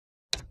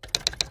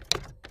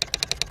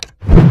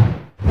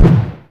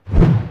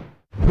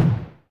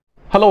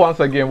Hello once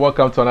again,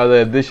 welcome to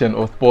another edition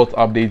of Sports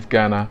Updates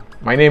Ghana.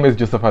 My name is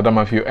Joseph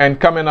Adamafio, and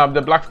coming up,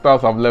 the Black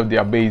Stars have left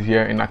their base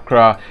here in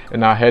Accra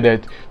and are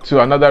headed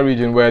to another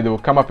region where they will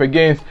come up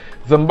against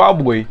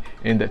Zimbabwe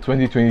in the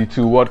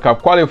 2022 World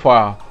Cup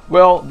qualifier.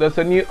 Well, there's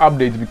a new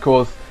update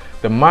because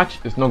the match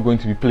is not going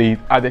to be played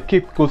at the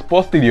Cape Coast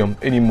Sports Stadium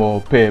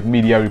anymore per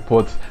media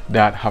reports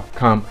that have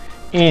come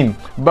in.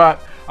 But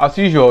as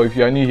usual, if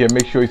you are new here,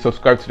 make sure you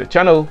subscribe to the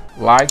channel,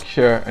 like,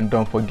 share, and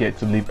don't forget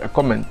to leave a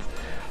comment.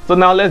 So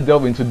now let's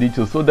delve into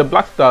details. So the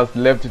Black Stars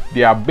left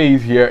their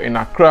base here in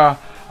Accra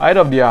ahead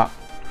of their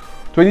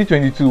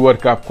 2022 World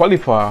Cup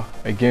qualifier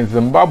against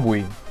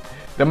Zimbabwe.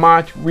 The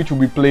match, which will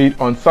be played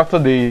on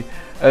Saturday,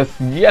 is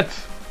yet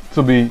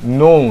to be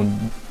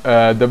known.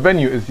 The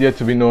venue is yet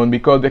to be known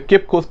because the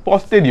Cape Coast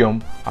Sports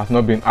Stadium has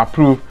not been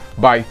approved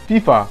by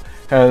FIFA.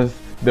 Hence,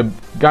 the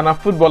Ghana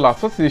Football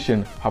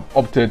Association have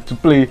opted to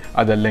play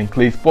at the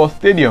Lenkley Sports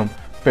Stadium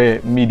per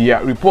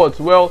media reports.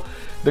 Well,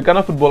 the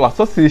Ghana Football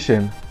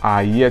Association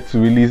are yet to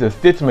release a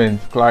statement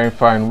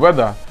clarifying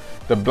whether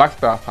the Black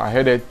Stars are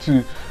headed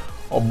to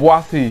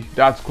Obuasi,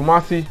 that's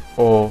Kumasi,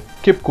 or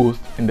Cape Coast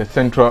in the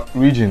central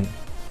region.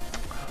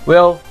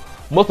 Well,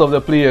 most of the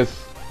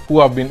players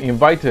who have been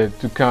invited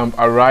to camp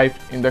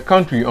arrived in the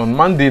country on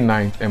Monday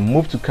night and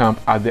moved to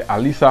camp at the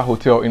Alisa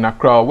Hotel in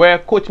Accra, where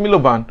Coach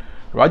Milovan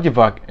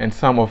Rajevac and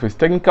some of his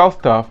technical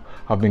staff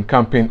have been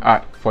camping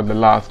at for the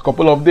last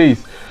couple of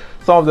days.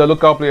 Some of the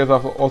local players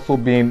have also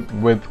been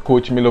with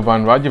Coach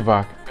Milovan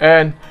Rajevac,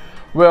 and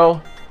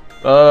well,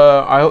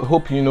 I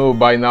hope you know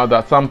by now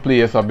that some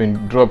players have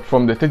been dropped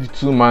from the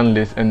 32-man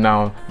list, and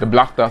now the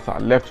Black Stars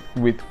are left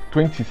with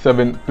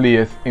 27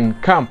 players in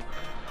camp.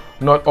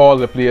 Not all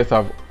the players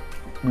have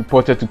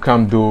reported to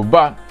camp though,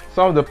 but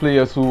some of the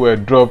players who were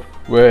dropped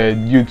were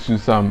due to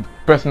some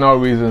personal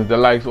reasons. The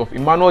likes of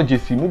Emmanuel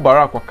JC,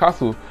 Mubarak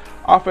Wakaso,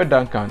 Alfred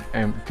Duncan,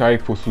 and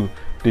Tariq Fosu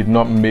did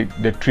not make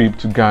the trip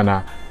to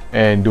Ghana,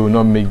 and do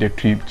not make the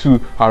trip to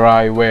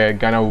Harare, where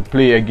Ghana will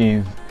play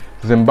against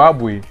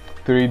Zimbabwe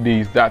 3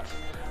 days. That's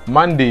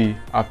Monday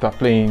after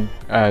playing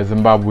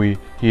Zimbabwe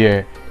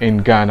here in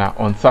Ghana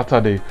on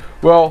Saturday.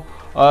 Well,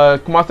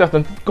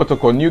 Kumasi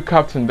Kotoko new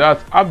captain,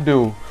 that's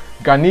Abdul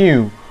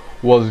Ganiu,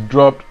 was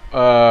dropped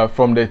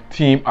from the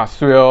team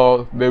as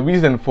well. The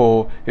reason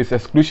for his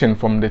exclusion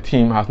from the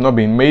team has not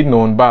been made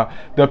known, but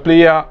the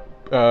player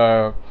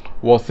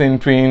was seen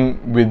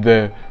training with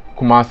the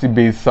Kumasi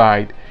base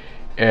side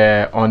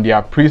on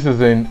their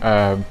preseason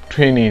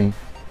training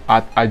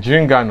at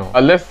Ajingano.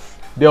 Let's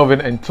delve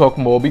in and talk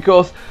more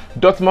because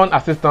Dortmund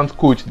assistant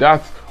coach,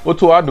 that's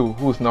Otto Addo,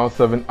 who is now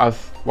serving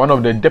as one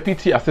of the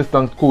deputy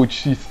assistant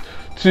coaches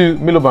to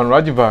Milovan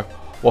Rajevac,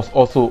 was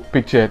also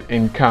pictured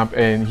in camp,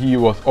 and he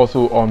was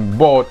also on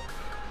board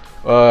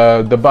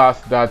the bus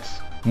that's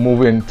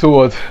moving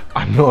towards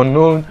an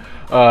unknown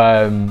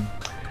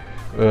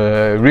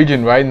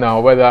region right now,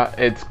 whether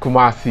it's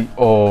Kumasi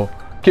or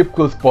Cape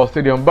Coast Sports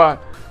Stadium.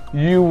 But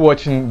you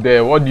watching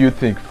there, what do you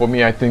think? For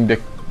me, I think the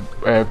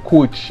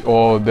coach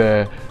or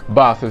the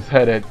bus is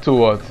headed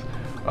towards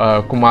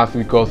Kumasi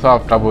because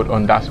I've traveled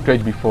on that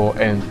stretch before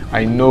and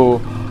I know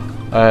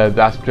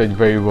that stretch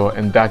very well,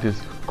 and that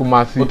is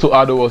Kumasi. Otto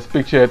Addo was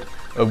pictured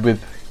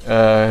with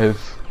his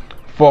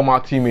former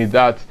teammate,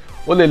 that's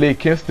Olele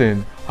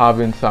Kingston,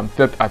 having some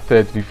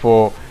tete-a-tete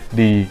before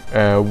they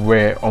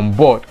were on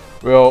board.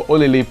 Well,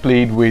 Olele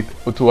played with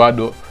Otto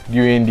Addo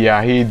during their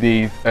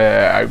heydays.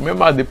 I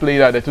remember they played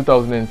at the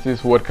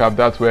 2006 World Cup.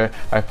 That's where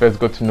I first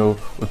got to know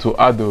Otto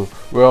Addo.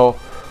 Well,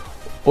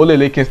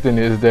 Olele Kingston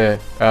is the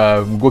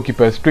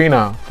goalkeeper's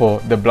trainer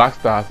for the Black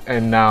Stars,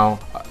 and now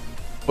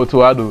Otto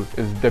Addo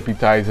is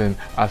deputizing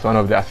as one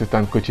of the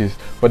assistant coaches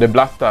for the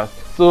Black Stars.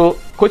 So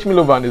Coach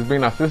Milovan is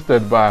being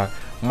assisted by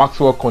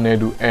Maxwell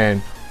Konedu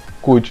and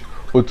Coach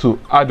Otto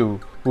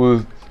Addo,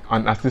 who's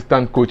an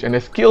assistant coach and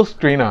a skills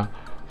trainer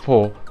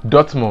for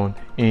Dortmund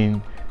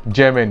in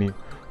Germany.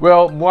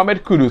 Well,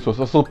 Mohamed Kudus was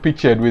also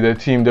pictured with the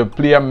team. The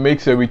player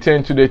makes a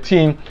return to the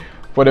team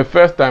for the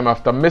first time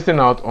after missing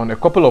out on a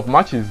couple of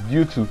matches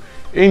due to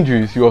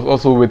injuries. He was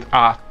also with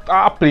our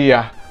star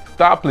player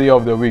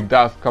of the week,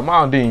 that's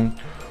Kamaldeen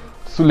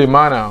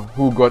Sulemana,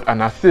 who got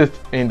an assist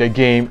in the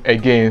game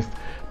against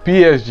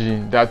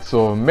PSG. That's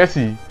so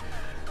Messi's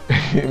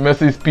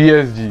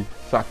PSG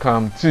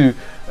succumbed to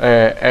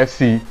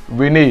FC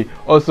Rennes.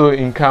 Also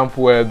in camp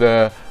were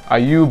the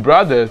Ayew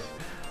brothers.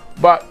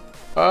 But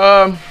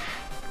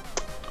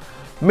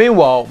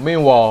Meanwhile,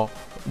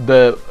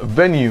 the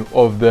venue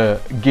of the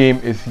game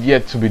is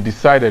yet to be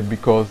decided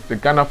because the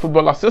Ghana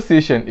Football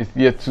Association is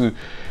yet to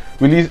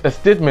release a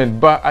statement.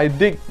 But I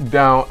dig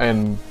down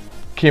and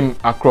came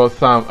across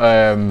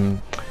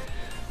some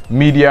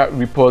media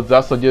reports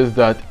that suggest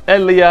that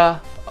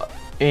earlier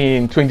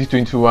in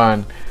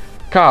 2021,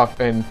 CAF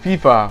and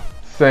FIFA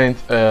sent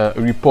a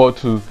report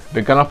to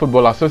the Ghana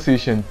Football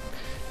Association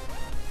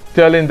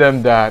telling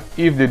them that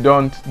if they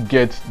don't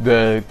get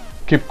the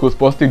Cape Coast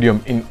Sports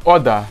Stadium in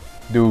order,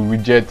 they will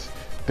reject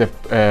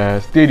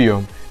the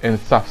stadium in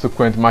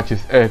subsequent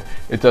matches. And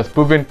it has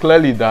proven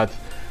clearly that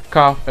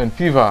CAF and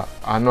FIFA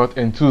are not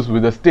enthused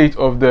with the state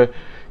of the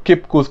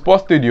Cape Coast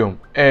Sports Stadium.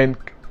 And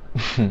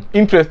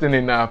interesting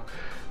enough,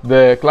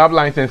 the club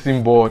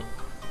licensing board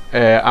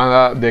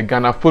and the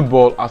Ghana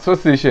Football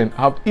Association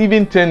have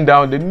even turned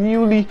down the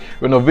newly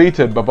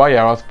renovated Baba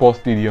Yara Sports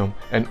Stadium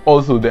and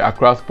also the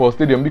Accra Sports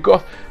Stadium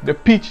because the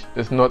pitch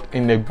is not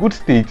in a good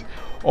state,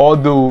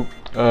 although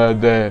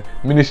the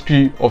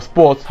Ministry of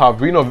Sports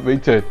have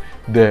renovated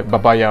the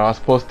Baba Yara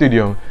Sports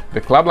Stadium.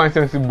 The club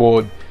licensing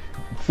board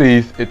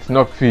says it's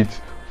not fit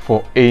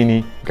for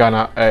any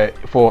Ghana,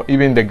 for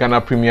even the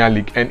Ghana Premier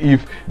League. And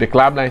if the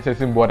club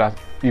licensing board has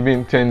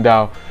even turned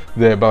down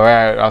the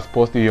Baba Yara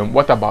Sports Stadium,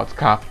 what about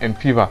CAF and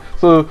FIFA?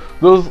 So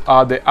those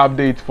are the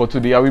updates for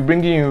today. I will be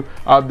bringing you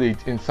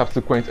updates in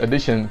subsequent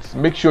editions.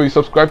 Make sure you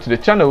subscribe to the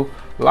channel,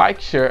 like,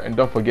 share, and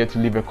don't forget to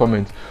leave a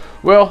comment.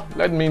 Well,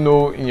 let me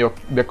know in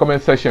the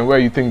comment section where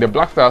you think the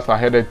Black Stars are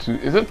headed to.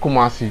 Is it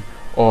Kumasi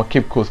or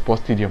Cape Coast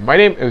Sports Stadium? My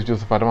name is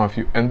Joseph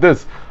Adamafew, and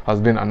this has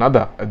been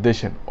another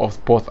edition of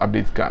Sports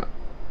Updates Ghana.